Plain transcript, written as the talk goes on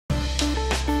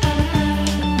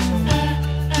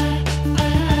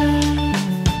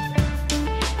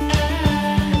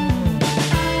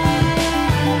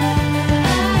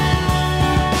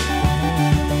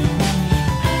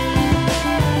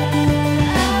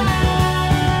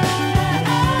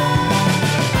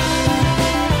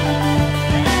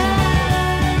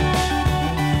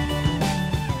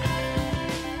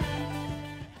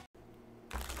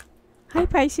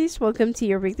Pisces, welcome to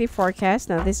your weekly forecast.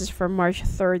 Now this is from March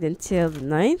 3rd until the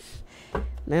 9th.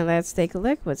 Now let's take a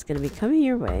look what's going to be coming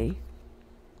your way.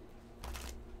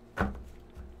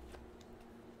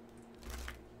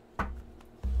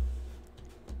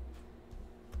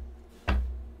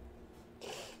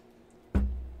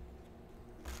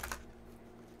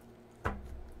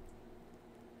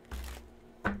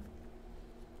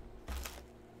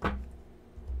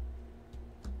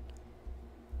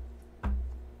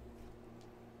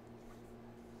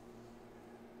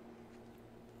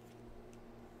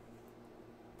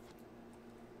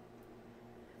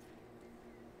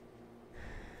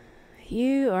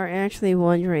 You are actually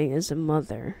wondering as a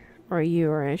mother, or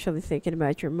you are actually thinking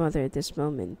about your mother at this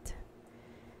moment.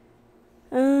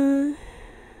 It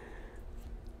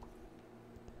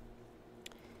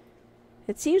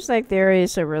seems like there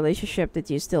is a relationship that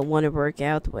you still want to work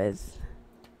out with.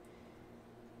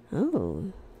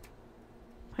 Oh,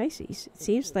 Pisces, it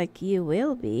seems like you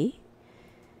will be.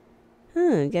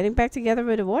 Getting back together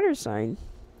with a water sign.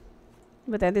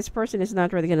 But that this person is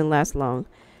not really going to last long.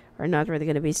 Or not really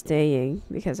going to be staying,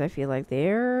 because I feel like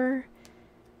they're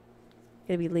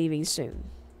going to be leaving soon.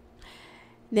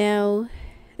 Now,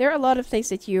 there are a lot of things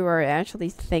that you are actually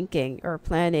thinking or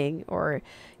planning or,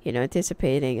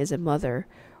 anticipating as a mother,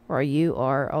 or you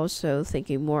are also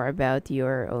thinking more about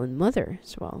your own mother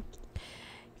as well.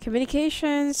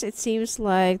 Communications, it seems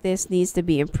like this needs to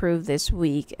be improved this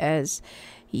week, as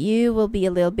you will be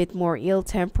a little bit more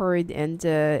ill-tempered and,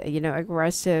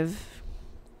 aggressive,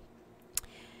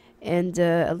 and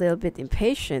a little bit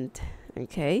impatient,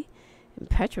 okay,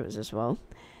 impetuous as well.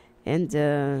 And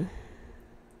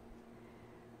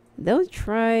don't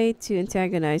try to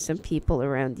antagonize some people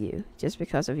around you just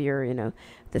because of your,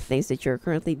 the things that you're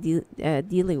currently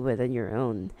dealing with on your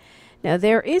own. Now,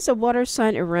 there is a water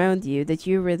sign around you that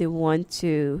you really want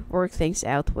to work things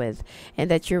out with,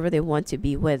 and that you really want to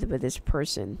be with this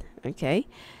person, okay?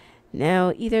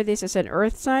 Now, either this is an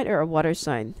earth sign or a water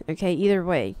sign, okay, either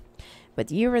way. But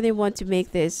you really want to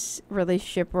make this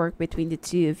relationship work between the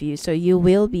two of you. So you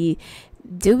will be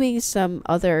doing some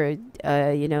other,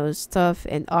 stuff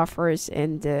and offers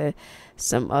and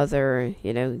some other,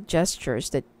 gestures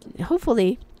that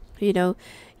hopefully,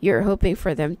 you're hoping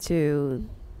for them to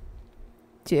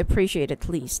appreciate at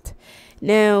least.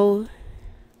 Now,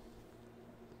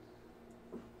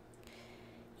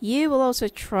 you will also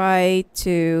try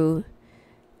to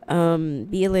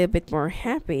be a little bit more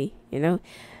happy,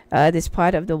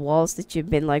 despite of the walls that you've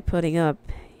been putting up.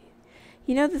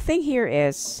 The thing here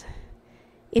is,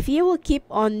 if you will keep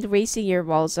on raising your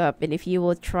walls up, and if you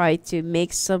will try to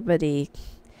make somebody,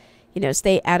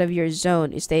 stay out of your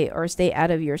zone, stay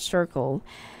out of your circle,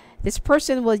 this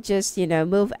person will just,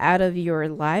 move out of your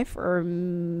life or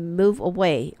move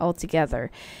away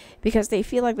altogether, because they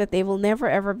feel like that they will never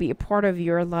ever be a part of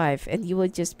your life, and you will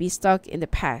just be stuck in the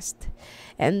past.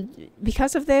 And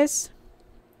because of this,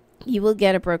 you will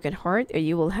get a broken heart, or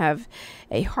you will have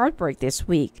a heartbreak this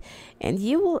week. And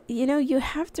you will, you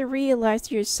have to realize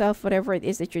to yourself whatever it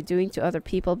is that you're doing to other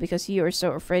people, because you are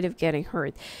so afraid of getting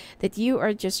hurt, that you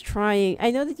are just trying. I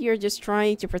know that you're just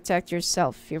trying to protect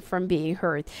yourself from being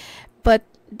hurt, but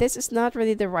this is not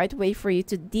really the right way for you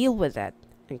to deal with that,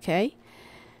 okay?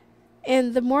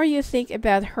 And the more you think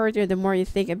about hurt, or the more you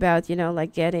think about,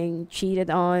 getting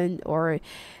cheated on or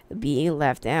being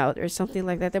left out or something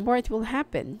like that, the more it will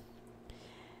happen.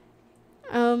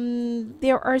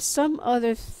 There are some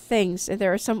other things, and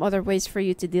there are some other ways for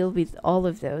you to deal with all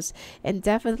of those, and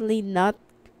definitely not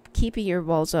keeping your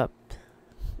walls up,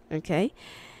 okay?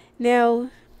 Now,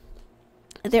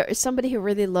 there is somebody who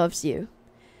really loves you,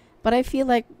 but I feel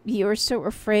like you're so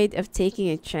afraid of taking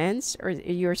a chance, or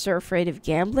you're so afraid of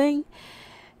gambling,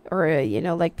 or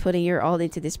putting your all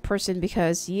into this person,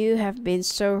 because you have been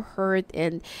so hurt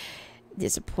and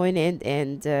disappointed,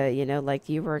 and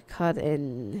you were cut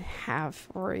in half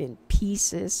or in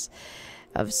pieces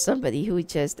of somebody who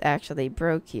just actually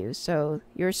broke you. So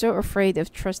you're so afraid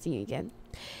of trusting again.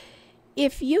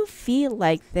 If you feel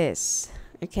like this,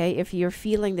 okay, if you're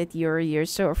feeling that you're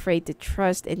so afraid to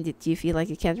trust, and that you feel like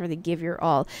you can't really give your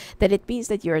all, then it means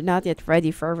that you're not yet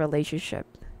ready for a relationship,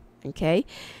 okay?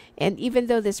 And even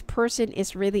though this person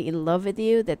is really in love with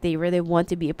you, that they really want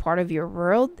to be a part of your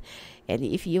world, and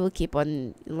if you will keep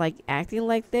on acting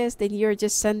like this, then you're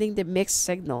just sending the mixed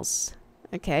signals,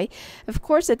 okay? Of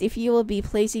course, that if you will be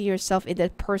placing yourself in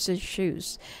that person's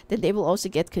shoes, then they will also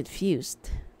get confused.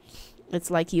 It's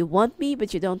like, you want me,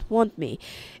 but you don't want me.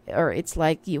 Or it's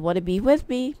like, you want to be with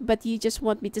me, but you just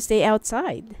want me to stay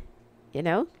outside,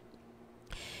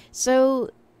 So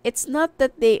it's not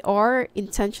that they are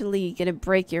intentionally gonna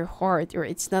break your heart, or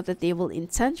it's not that they will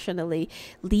intentionally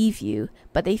leave you,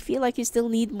 but they feel like you still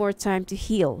need more time to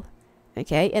heal.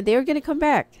 Okay, and they're gonna come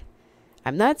back.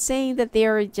 I'm not saying that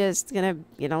they're just gonna,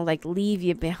 like leave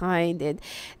you behind and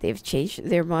they've changed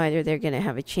their mind, or they're gonna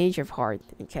have a change of heart.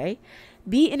 Okay,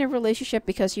 be in a relationship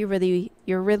because you're really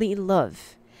in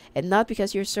love, and not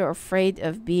because you're so afraid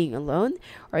of being alone,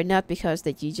 or not because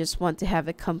that you just want to have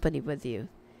a company with you.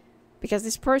 Because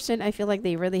this person, I feel like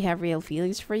they really have real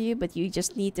feelings for you, but you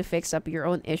just need to fix up your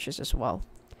own issues as well.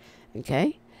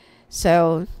 Okay,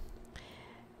 so,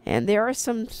 and there are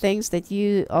some things that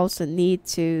you also need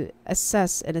to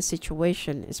assess in a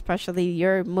situation, especially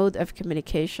your mode of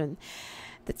communication.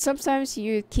 That sometimes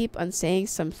you keep on saying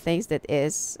some things that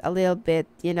is a little bit,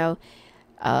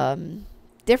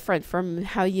 different from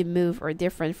how you move, or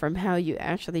different from how you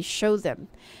actually show them.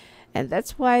 And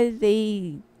that's why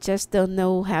they just don't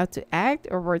know how to act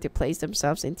or where to place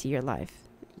themselves into your life.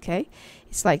 Okay?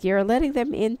 It's like you're letting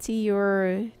them into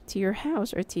your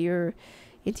house, or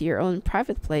into your own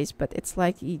private place, but it's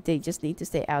like they just need to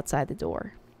stay outside the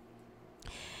door.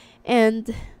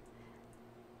 And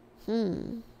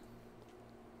it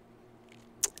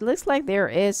looks like there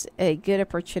is a good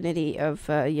opportunity of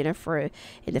for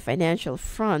in the financial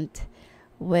front,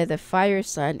 with a fire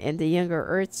sign and the younger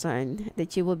earth sign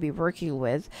that you will be working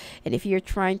with. And if you're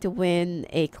trying to win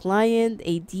a client,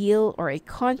 a deal, or a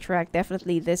contract,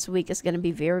 definitely this week is going to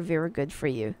be very, very good for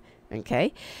you.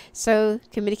 Okay, so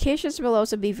communications will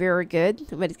also be very good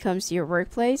when it comes to your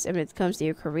workplace and when it comes to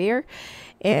your career.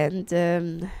 And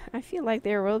I feel like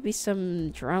there will be some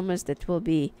dramas that will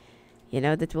be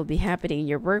happening in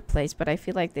your workplace, but I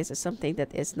feel like this is something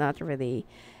that is not really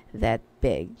that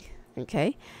big.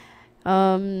 Okay,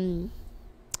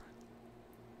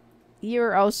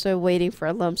 you're also waiting for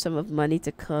a lump sum of money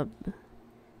to come.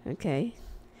 Okay,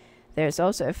 there's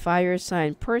also a fire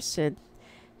sign person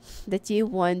that you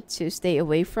want to stay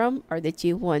away from, or that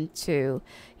you want to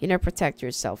protect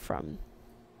yourself from.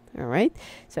 All right,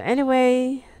 so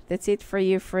anyway, that's it for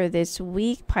you for this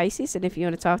week, Pisces. And if you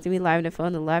want to talk to me live on the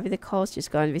phone or live in the calls,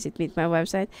 just go and visit me at my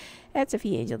website at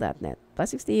sophiaangel.net.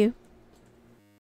 Blessings to you.